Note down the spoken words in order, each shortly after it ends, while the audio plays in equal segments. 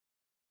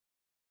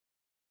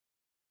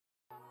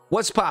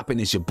What's poppin'?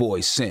 It's your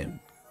boy Sim.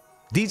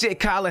 DJ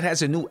Khaled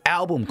has a new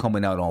album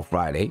coming out on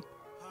Friday.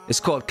 It's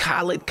called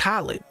Khaled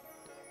Khaled.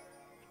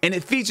 And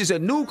it features a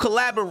new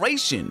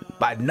collaboration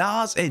by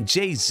Nas and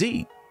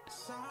Jay-Z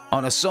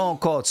on a song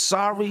called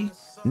Sorry,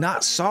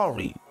 Not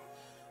Sorry.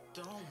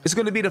 It's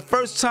going to be the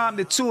first time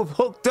the two have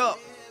hooked up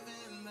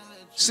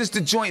since the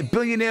joint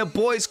Billionaire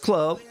Boys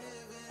Club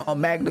on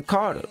Magna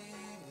Carta.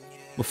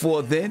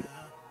 Before then,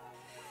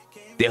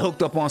 they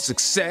hooked up on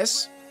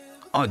Success,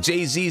 on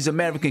Jay-Z's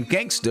American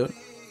Gangster,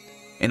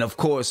 and of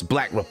course,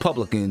 Black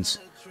Republicans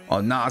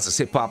on Nas's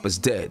Hip Hop Is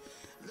Dead.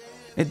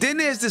 And then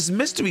there's this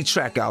mystery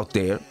track out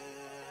there.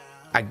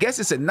 I guess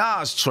it's a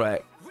Nas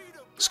track.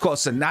 It's called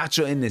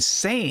Sinatra in the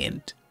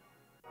Sand.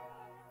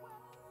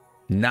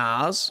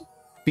 Nas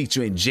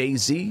featuring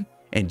Jay-Z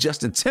and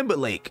Justin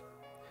Timberlake.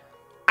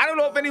 I don't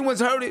know if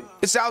anyone's heard it.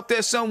 It's out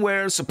there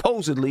somewhere,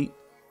 supposedly.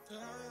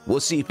 We'll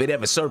see if it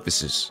ever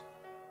surfaces.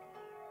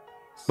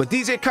 But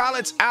DJ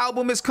Khaled's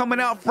album is coming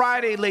out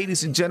Friday,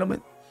 ladies and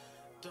gentlemen.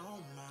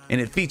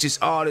 And it features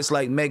artists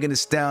like Megan Thee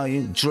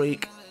Stallion,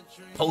 Drake,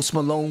 Post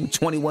Malone,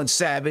 21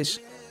 Savage,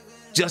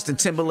 Justin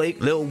Timberlake,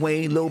 Lil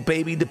Wayne, Lil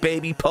Baby, The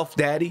Baby, Puff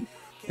Daddy,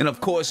 and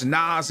of course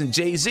Nas and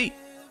Jay-Z.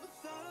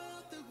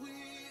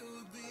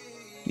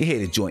 You hear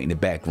the joint in the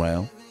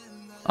background.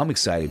 I'm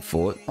excited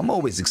for it. I'm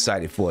always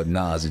excited for a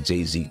Nas and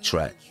Jay-Z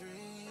track.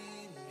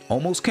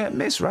 Almost can't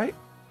miss, right?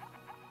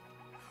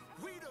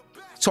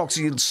 Talk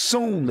to you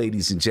soon,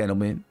 ladies and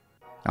gentlemen.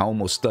 I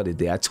almost stuttered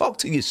there. I talk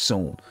to you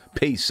soon.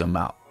 Peace. I'm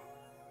out.